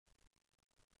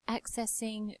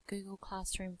accessing Google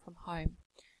Classroom from home.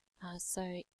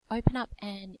 So open up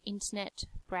an internet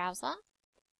browser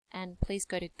and please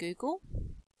go to Google.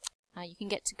 You can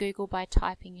get to Google by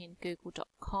typing in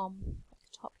google.com at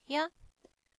the top here,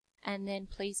 and then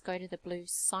please go to the blue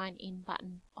sign in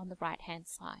button on the right hand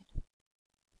side.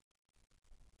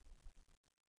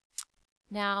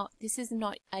 Now, this is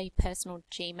not a personal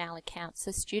Gmail account,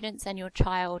 so students and your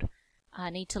child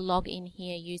need to log in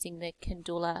here using the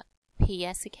Kindula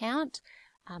PS account.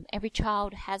 Every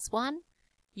child has one.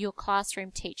 Your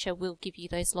classroom teacher will give you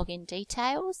those login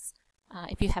details.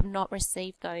 If you have not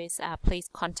received those, please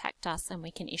contact us and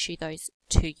we can issue those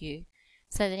to you.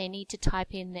 So they need to type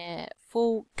in their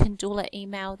full Kindula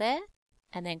email there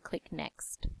and then click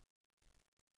Next.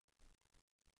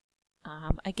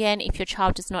 Again, if your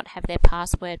child does not have their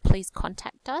password, please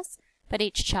contact us, but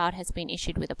each child has been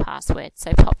issued with a password.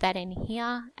 So pop that in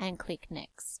here and click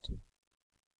Next.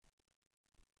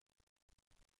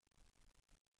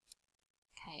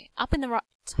 Okay, up in the right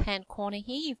hand corner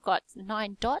here, you've got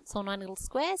 9 dots or 9 little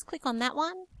squares. Click on that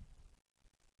one.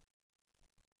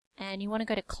 And you want to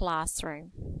go to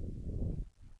Classroom.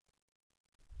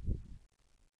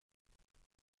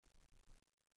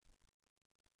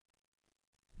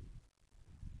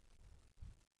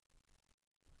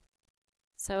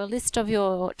 So a list of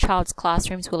your child's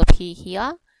classrooms will appear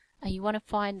here. You want to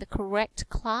find the correct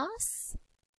class.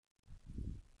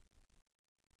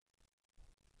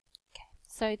 Okay.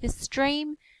 So the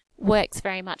stream works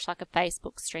very much like a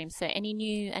Facebook stream. So any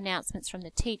new announcements from the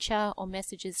teacher or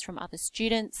messages from other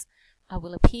students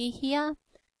will appear here.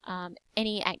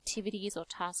 Any activities or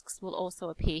tasks will also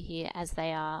appear here as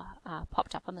they are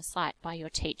popped up on the site by your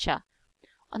teacher.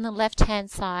 On the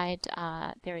left-hand side,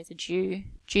 there is a due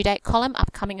date column,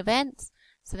 upcoming events.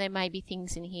 So there may be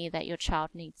things in here that your child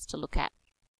needs to look at.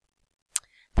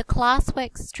 The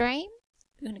classwork stream,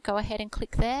 we're going to go ahead and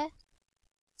click there.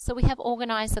 So we have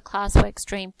organised the classwork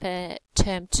stream for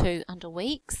Term 2 under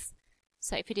weeks.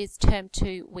 So if it is Term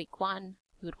 2, Week 1,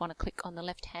 you would want to click on the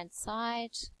left-hand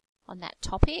side on that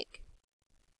topic.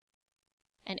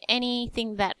 And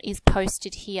anything that is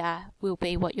posted here will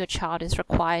be what your child is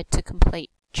required to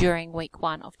complete during Week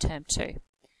 1 of Term 2.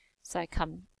 So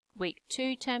come Week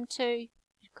 2, Term 2,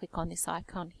 you click on this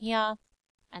icon here,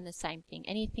 and the same thing.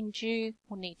 Anything due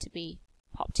will need to be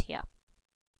popped here.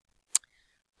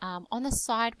 On the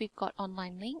side, we've got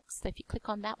online links. So if you click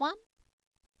on that one,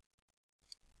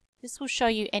 this will show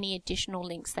you any additional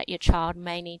links that your child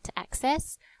may need to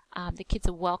access. The kids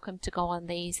are welcome to go on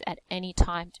these at any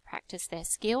time to practice their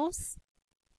skills.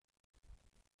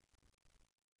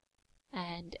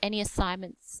 And any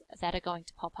assignments that are going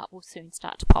to pop up will soon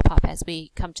start to pop up as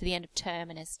we come to the end of term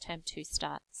and as Term 2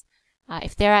 starts.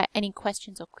 If there are any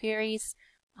questions or queries,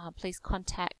 please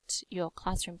contact your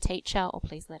classroom teacher or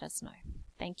please let us know.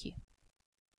 Thank you.